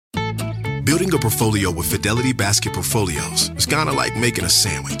Building a portfolio with Fidelity Basket Portfolios is kind of like making a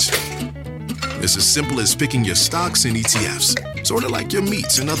sandwich. It's as simple as picking your stocks and ETFs, sort of like your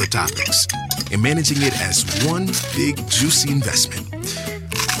meats and other toppings, and managing it as one big, juicy investment.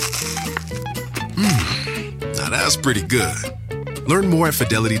 Now that's pretty good. Learn more at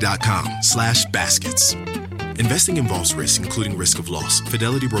fidelity.com/baskets. Investing involves risk, including risk of loss.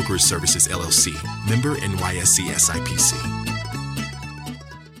 Fidelity Brokerage Services, LLC. Member NYSE SIPC.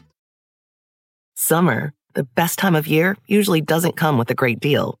 Summer, the best time of year, usually doesn't come with a great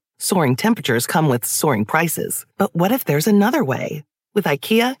deal. Soaring temperatures come with soaring prices. But what if there's another way? With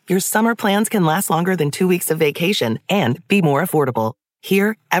IKEA, your summer plans can last longer than 2 weeks of vacation and be more affordable.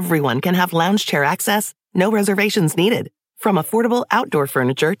 Here, everyone can have lounge chair access, no reservations needed. From affordable outdoor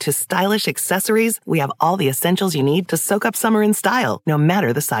furniture to stylish accessories, we have all the essentials you need to soak up summer in style, no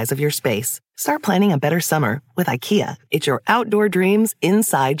matter the size of your space. Start planning a better summer with IKEA. It's your outdoor dreams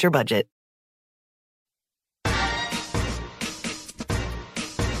inside your budget.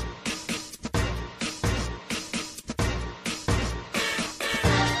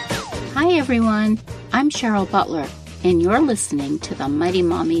 Hi everyone, I'm Cheryl Butler, and you're listening to the Mighty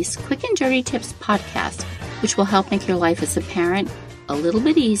Mommy's Quick and Dirty Tips podcast, which will help make your life as a parent a little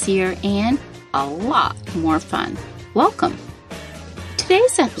bit easier and a lot more fun. Welcome!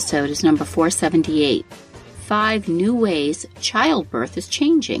 Today's episode is number 478, 5 New Ways Childbirth is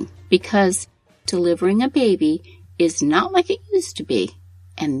Changing, because delivering a baby is not like it used to be,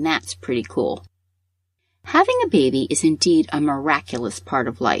 and that's pretty cool. Having a baby is indeed a miraculous part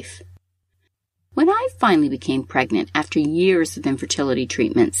of life. When I finally became pregnant after years of infertility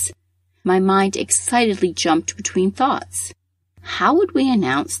treatments, my mind excitedly jumped between thoughts. How would we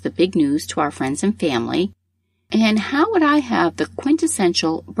announce the big news to our friends and family? And how would I have the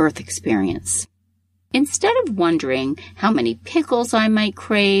quintessential birth experience? Instead of wondering how many pickles I might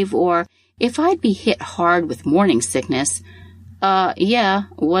crave or if I'd be hit hard with morning sickness,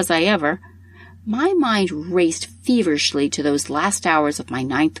 was I ever, my mind raced feverishly to those last hours of my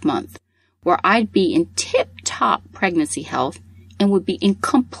 9th month, where I'd be in tip-top pregnancy health and would be in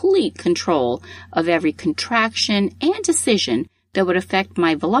complete control of every contraction and decision that would affect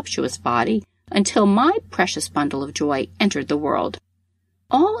my voluptuous body until my precious bundle of joy entered the world.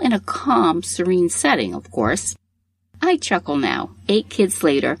 All in a calm, serene setting, of course. I chuckle now, 8 kids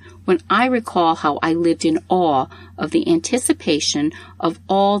later, when I recall how I lived in awe of the anticipation of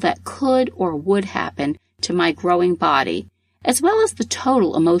all that could or would happen to my growing body, as well as the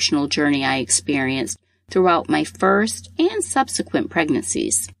total emotional journey I experienced throughout my first and subsequent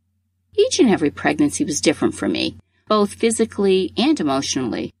pregnancies. Each and every pregnancy was different for me, both physically and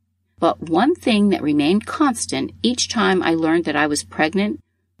emotionally. But one thing that remained constant each time I learned that I was pregnant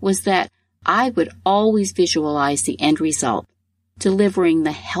was that I would always visualize the end result, delivering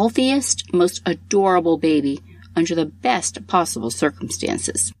the healthiest, most adorable baby under the best possible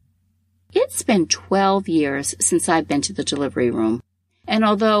circumstances. It's been 12 years since I've been to the delivery room, and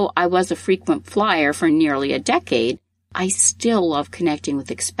although I was a frequent flyer for nearly a decade, I still love connecting with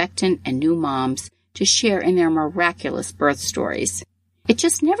expectant and new moms to share in their miraculous birth stories. It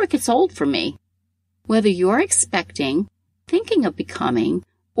just never gets old for me. Whether you're expecting, thinking of becoming,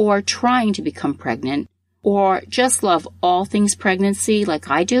 or trying to become pregnant, or just love all things pregnancy like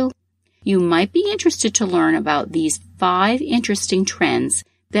I do, you might be interested to learn about these 5 interesting trends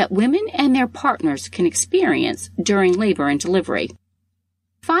that women and their partners can experience during labor and delivery.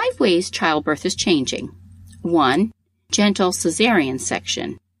 5 ways childbirth is changing. 1. Gentle cesarean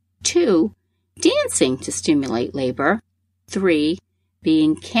section. 2. Dancing to stimulate labor. 3.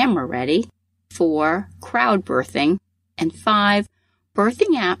 Being camera ready. 4. Crowd birthing. And 5.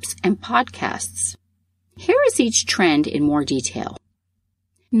 Birthing apps and podcasts. Here is each trend in more detail.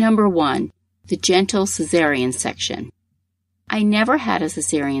 Number 1. The gentle cesarean section. I never had a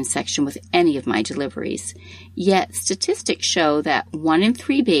cesarean section with any of my deliveries, yet statistics show that 1 in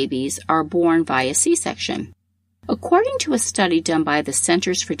 3 babies are born via C-section. According to a study done by the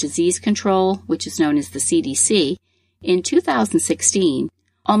Centers for Disease Control, which is known as the CDC, in 2016,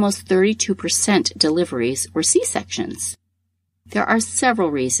 almost 32% deliveries were C-sections. There are several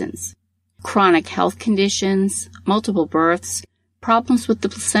reasons: chronic health conditions, multiple births, problems with the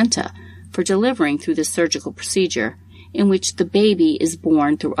placenta for delivering through the surgical procedure, in which the baby is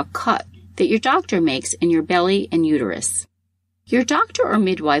born through a cut that your doctor makes in your belly and uterus. Your doctor or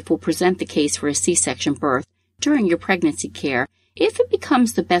midwife will present the case for a C-section birth during your pregnancy care if it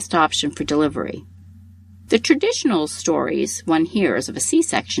becomes the best option for delivery. The traditional stories one hears of a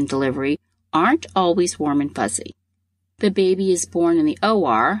C-section delivery aren't always warm and fuzzy. The baby is born in the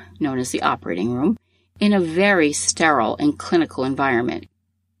OR, known as the operating room, in a very sterile and clinical environment.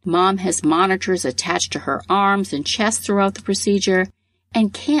 Mom has monitors attached to her arms and chest throughout the procedure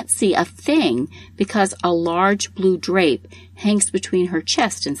and can't see a thing because a large blue drape hangs between her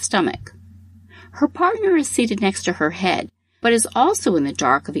chest and stomach. Her partner is seated next to her head, but is also in the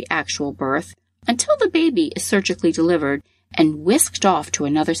dark of the actual birth until the baby is surgically delivered and whisked off to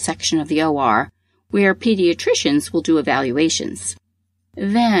another section of the OR, where pediatricians will do evaluations.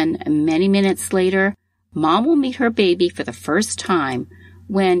 Then, many minutes later, Mom will meet her baby for the first time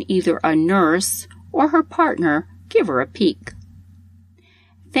when either a nurse or her partner give her a peek.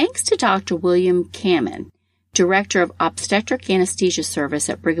 Thanks to Dr. William Kamen, Director of Obstetric Anesthesia Service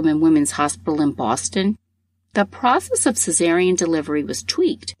at Brigham and Women's Hospital in Boston, the process of cesarean delivery was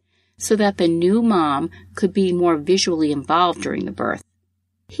tweaked so that the new mom could be more visually involved during the birth.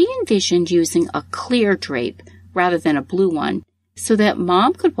 He envisioned using a clear drape rather than a blue one so that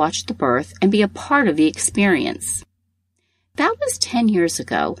Mom could watch the birth and be a part of the experience. That was 10 years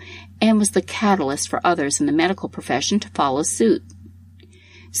ago and was the catalyst for others in the medical profession to follow suit.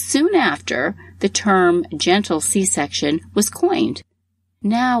 Soon after, the term gentle C-section was coined.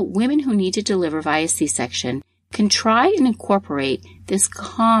 Now, women who need to deliver via C-section can try and incorporate this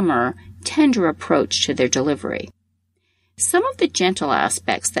calmer, tender approach to their delivery. Some of the gentle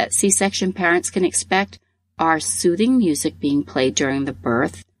aspects that C-section parents can expect are soothing music being played during the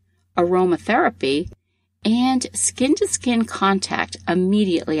birth, aromatherapy, and skin-to-skin contact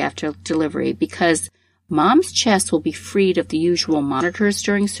immediately after delivery because Mom's chest will be freed of the usual monitors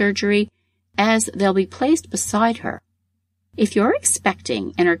during surgery as they'll be placed beside her. If you're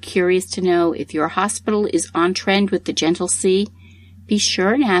expecting and are curious to know if your hospital is on trend with the Gentle C, be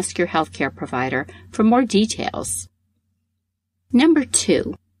sure and ask your healthcare provider for more details. Number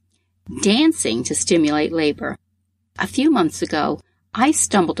 2, dancing to stimulate labor. A few months ago, I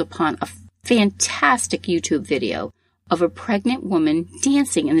stumbled upon a fantastic YouTube video of a pregnant woman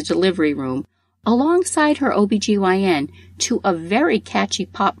dancing in the delivery room alongside her OBGYN to a very catchy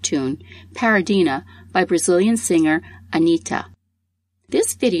pop tune, Paradina, by Brazilian singer Anitta.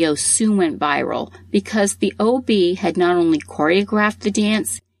 This video soon went viral because the OB had not only choreographed the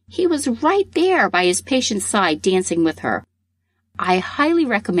dance, he was right there by his patient's side dancing with her. I highly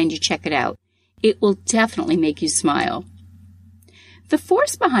recommend you check it out. It will definitely make you smile. The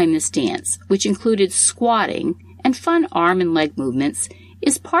force behind this dance, which included squatting and fun arm and leg movements,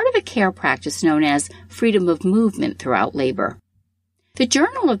 is part of a care practice known as freedom of movement throughout labor. The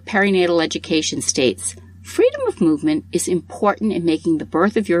Journal of Perinatal Education states, freedom of movement is important in making the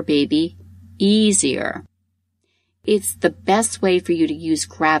birth of your baby easier. It's the best way for you to use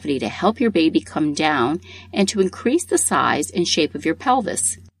gravity to help your baby come down and to increase the size and shape of your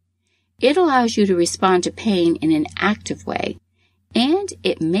pelvis. It allows you to respond to pain in an active way, and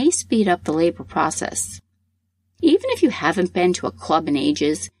it may speed up the labor process. Even if you haven't been to a club in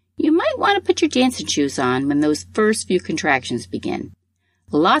ages, you might want to put your dancing shoes on when those first few contractions begin.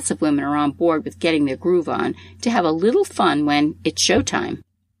 Lots of women are on board with getting their groove on to have a little fun when it's showtime.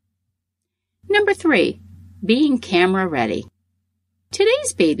 Number 3, being camera ready.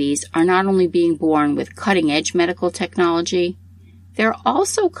 Today's babies are not only being born with cutting-edge medical technology, they're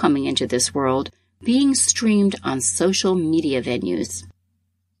also coming into this world being streamed on social media venues.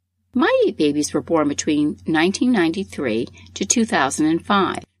 My 8 babies were born between 1993 to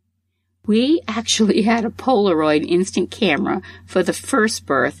 2005. We actually had a Polaroid instant camera for the first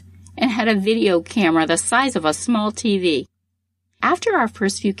birth and had a video camera the size of a small TV. After our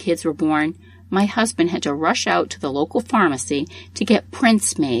first few kids were born, my husband had to rush out to the local pharmacy to get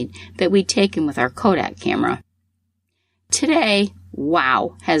prints made that we'd taken with our Kodak camera. Today,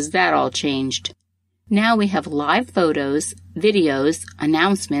 wow, has that all changed. Now we have live photos, videos,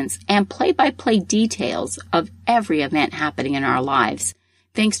 announcements, and play-by-play details of every event happening in our lives,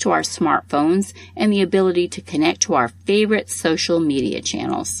 thanks to our smartphones and the ability to connect to our favorite social media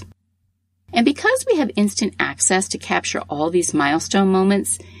channels. And because we have instant access to capture all these milestone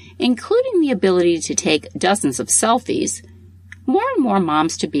moments, including the ability to take dozens of selfies, more and more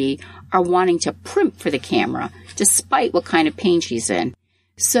moms-to-be are wanting to primp for the camera, despite what kind of pain she's in,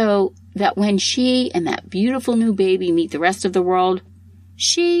 so that when she and that beautiful new baby meet the rest of the world,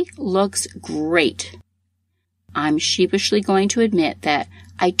 she looks great. I'm sheepishly going to admit that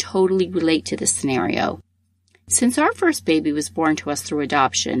I totally relate to this scenario. Since our first baby was born to us through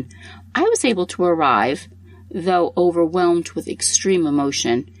adoption, I was able to arrive, though overwhelmed with extreme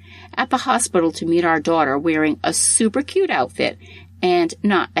emotion, at the hospital to meet our daughter wearing a super cute outfit and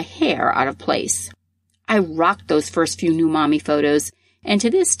not a hair out of place. I rocked those first few new mommy photos, and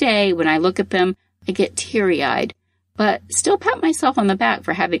to this day, when I look at them, I get teary-eyed, but still pat myself on the back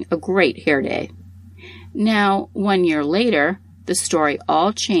for having a great hair day. Now, 1 year later, the the story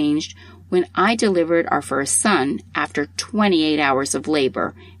all changed when I delivered our first son after 28 hours of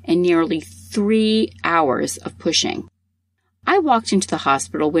labor and nearly 3 hours of pushing. I walked into the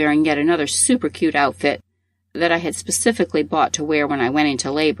hospital wearing yet another super cute outfit that I had specifically bought to wear when I went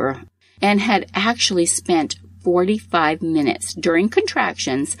into labor, and had actually spent 45 minutes during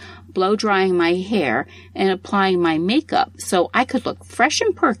contractions blow-drying my hair and applying my makeup so I could look fresh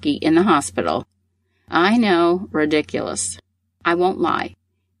and perky in the hospital. I know, ridiculous. I won't lie.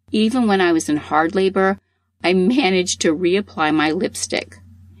 Even when I was in hard labor, I managed to reapply my lipstick.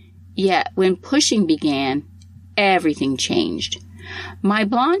 Yet, when pushing began, everything changed. My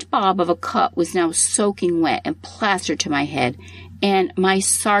blonde bob of a cut was now soaking wet and plastered to my head, and my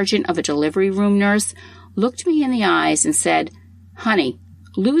sergeant of a delivery room nurse looked me in the eyes and said, "Honey,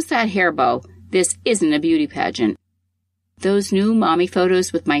 lose that hair bow. This isn't a beauty pageant." Those new mommy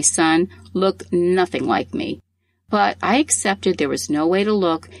photos with my son look nothing like me, but I accepted there was no way to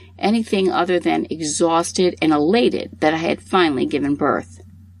look anything other than exhausted and elated that I had finally given birth.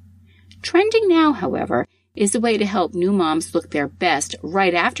 Trending now, however, is a way to help new moms look their best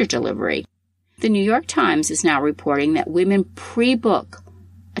right after delivery. The New York Times is now reporting that women pre-book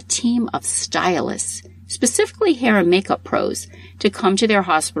a team of stylists, specifically hair and makeup pros, to come to their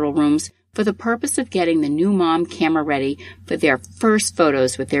hospital rooms for the purpose of getting the new mom camera ready for their first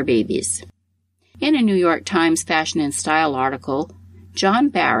photos with their babies. In a New York Times Fashion and Style article, John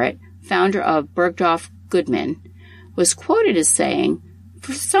Barrett, founder of Bergdorf Goodman, was quoted as saying,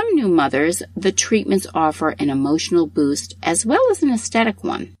 "For some new mothers, the treatments offer an emotional boost as well as an aesthetic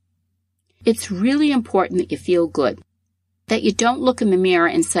one. It's really important that you feel good, that you don't look in the mirror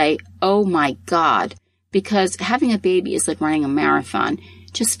and say, 'Oh my God,' because having a baby is like running a marathon.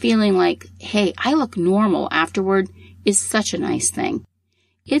 Just feeling like, hey, I look normal afterward is such a nice thing.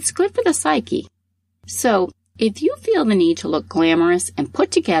 It's good for the psyche. So, if you feel the need to look glamorous and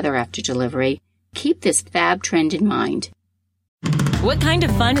put together after delivery, keep this fab trend in mind." What kind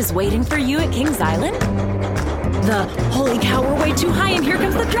of fun is waiting for you at Kings Island? The holy cow, we're way too high and here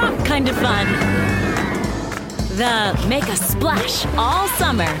comes the drop kind of fun. The make a splash all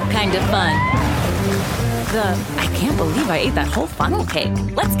summer kind of fun. The I can't believe I ate that whole funnel cake.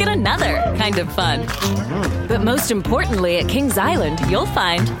 Let's get another kind of fun. But most importantly, at Kings Island, you'll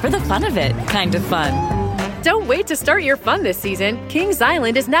find for the fun of it kind of fun. Don't wait to start your fun this season. Kings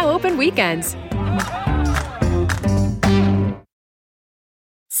Island is now open weekends.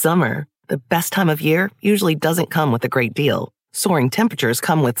 Summer, the best time of year, usually doesn't come with a great deal. Soaring temperatures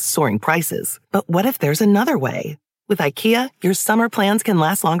come with soaring prices. But what if there's another way? With IKEA, your summer plans can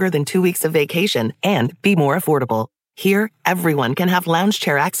last longer than 2 weeks of vacation and be more affordable. Here, everyone can have lounge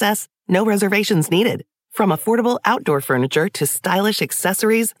chair access, no reservations needed. From affordable outdoor furniture to stylish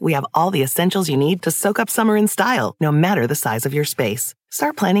accessories, we have all the essentials you need to soak up summer in style, no matter the size of your space.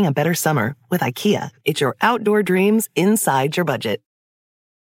 Start planning a better summer with IKEA. It's your outdoor dreams inside your budget.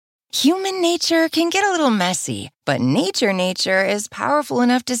 Human nature can get a little messy, but nature is powerful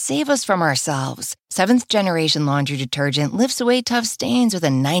enough to save us from ourselves. Seventh Generation Laundry Detergent lifts away tough stains with a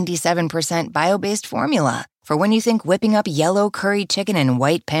 97% bio-based formula. For when you think whipping up yellow curry chicken in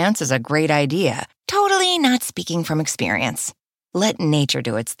white pants is a great idea. Totally not speaking from experience. Let nature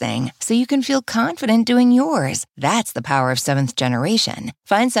do its thing so you can feel confident doing yours. That's the power of Seventh Generation.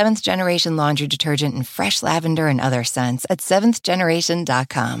 Find Seventh Generation Laundry Detergent in fresh lavender and other scents at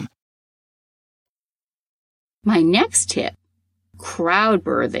seventhgeneration.com. My next tip, crowd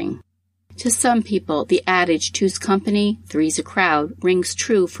birthing. To some people, the adage two's company, three's a crowd rings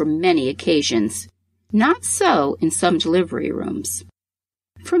true for many occasions. Not so in some delivery rooms.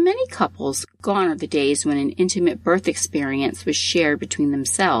 For many couples, gone are the days when an intimate birth experience was shared between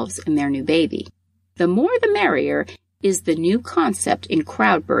themselves and their new baby. The more the merrier is the new concept in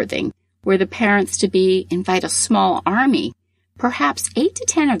crowd birthing, where the parents-to-be invite a small army, perhaps 8 to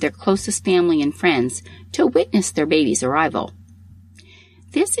 10 of their closest family and friends, to witness their baby's arrival.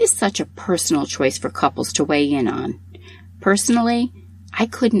 This is such a personal choice for couples to weigh in on. Personally, I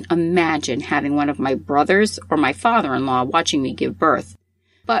couldn't imagine having one of my brothers or my father-in-law watching me give birth.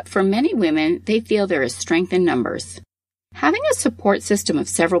 But for many women, they feel there is strength in numbers. Having a support system of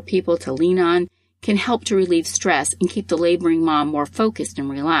several people to lean on can help to relieve stress and keep the laboring mom more focused and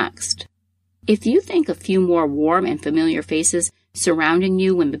relaxed. If you think a few more warm and familiar faces surrounding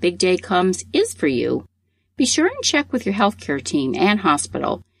you when the big day comes is for you, be sure and check with your healthcare team and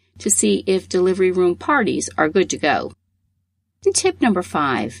hospital to see if delivery room parties are good to go. And tip number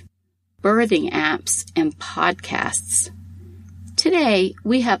 5, birthing apps and podcasts. Today,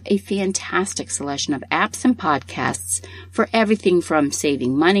 we have a fantastic selection of apps and podcasts for everything from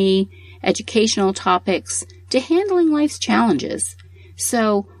saving money, educational topics, to handling life's challenges.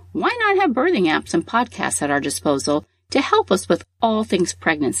 So why not have birthing apps and podcasts at our disposal to help us with all things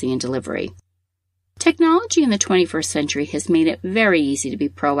pregnancy and delivery? Technology in the 21st century has made it very easy to be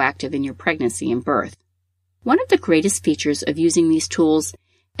proactive in your pregnancy and birth. One of the greatest features of using these tools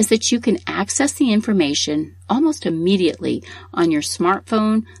is that you can access the information almost immediately on your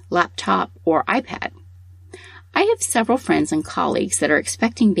smartphone, laptop, or iPad. I have several friends and colleagues that are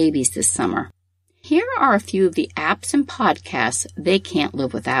expecting babies this summer. Here are a few of the apps and podcasts they can't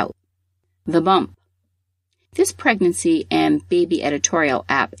live without. The Bump. This pregnancy and baby editorial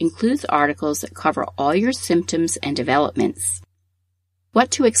app includes articles that cover all your symptoms and developments.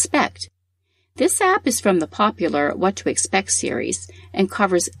 What to Expect. This app is from the popular What to Expect series and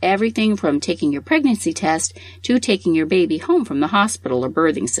covers everything from taking your pregnancy test to taking your baby home from the hospital or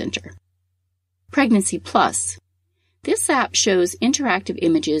birthing center. Pregnancy Plus. This app shows interactive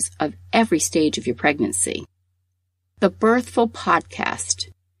images of every stage of your pregnancy. The Birthful Podcast.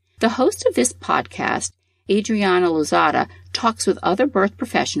 The host of this podcast, Adriana Lozada, talks with other birth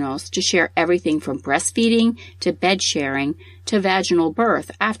professionals to share everything from breastfeeding to bed sharing to vaginal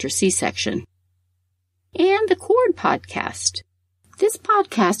birth after C-section. And the Cord Podcast. This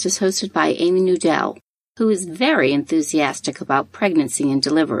podcast is hosted by Amy Nudell, who is very enthusiastic about pregnancy and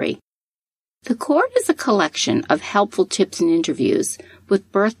delivery. The Cord is a collection of helpful tips and interviews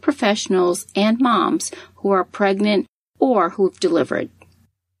with birth professionals and moms who are pregnant or who have delivered.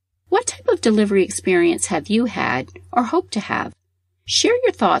 What type of delivery experience have you had or hope to have? Share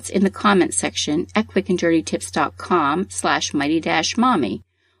your thoughts in the comments section at quickanddirtytips.com/mighty-mommy,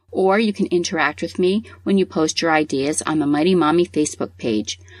 or you can interact with me when you post your ideas on the Mighty Mommy Facebook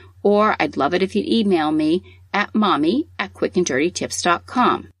page, or I'd love it if you'd email me at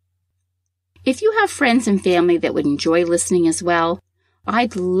mommy@quickanddirtytips.com. If you have friends and family that would enjoy listening as well,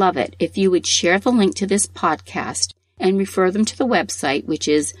 I'd love it if you would share the link to this podcast and refer them to the website, which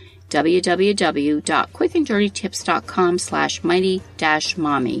is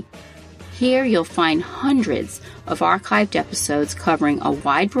www.quickanddirtytips.com/mighty-mommy. Here you'll find hundreds of archived episodes covering a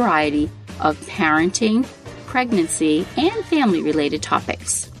wide variety of parenting, pregnancy, and family-related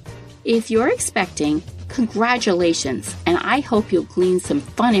topics. If you're expecting, congratulations, and I hope you'll glean some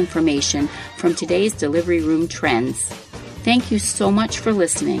fun information from today's delivery room trends. Thank you so much for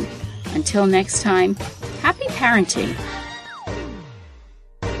listening. Until next time, happy parenting.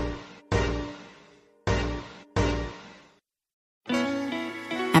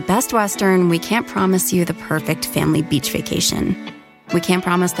 At Best Western, we can't promise you the perfect family beach vacation. We can't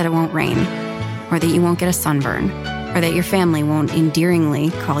promise that it won't rain, or that you won't get a sunburn, or that your family won't endearingly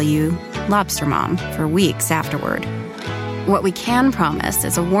call you Lobster Mom for weeks afterward. What we can promise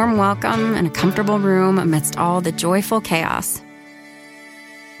is a warm welcome and a comfortable room amidst all the joyful chaos.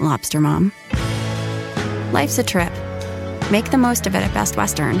 Lobster Mom. Life's a trip. Make the most of it at Best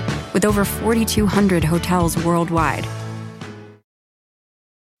Western, with over 4,200 hotels worldwide.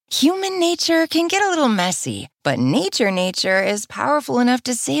 Human nature can get a little messy, but nature is powerful enough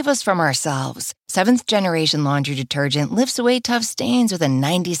to save us from ourselves. Seventh Generation Laundry Detergent lifts away tough stains with a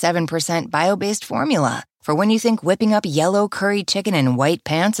 97% bio-based formula. For when you think whipping up yellow curry chicken in white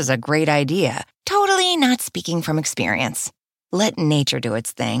pants is a great idea. Totally not speaking from experience. Let nature do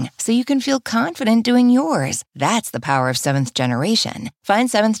its thing so you can feel confident doing yours. That's the power of Seventh Generation. Find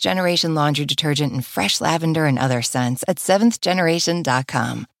Seventh Generation Laundry Detergent in fresh lavender and other scents at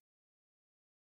seventhgeneration.com.